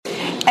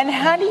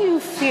how do you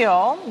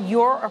feel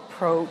your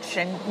approach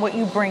and what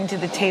you bring to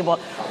the table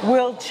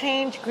will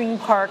change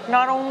Greenpark,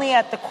 not only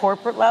at the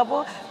corporate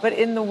level, but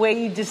in the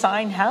way you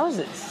design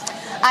houses?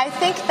 I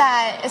think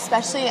that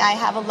especially I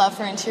have a love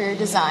for interior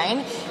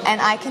design,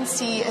 and I can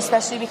see,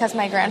 especially because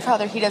my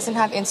grandfather, he doesn't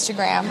have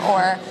Instagram,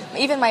 or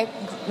even my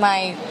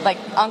like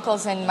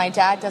uncles and my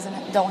dad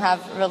don't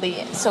have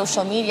really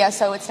social media,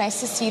 so it's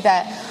nice to see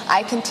that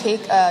I can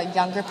take a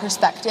younger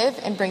perspective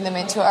and bring them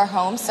into our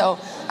home. So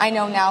I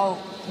know now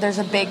there's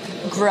a big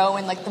grow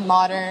in like the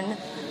modern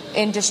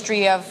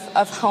industry of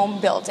home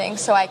building,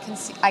 so I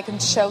can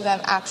show them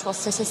actual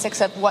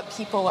statistics of what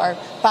people are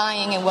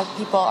buying and what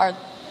people are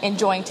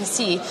enjoying to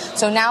see.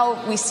 So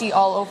now we see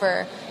all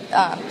over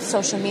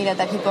social media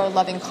that people are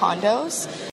loving condos.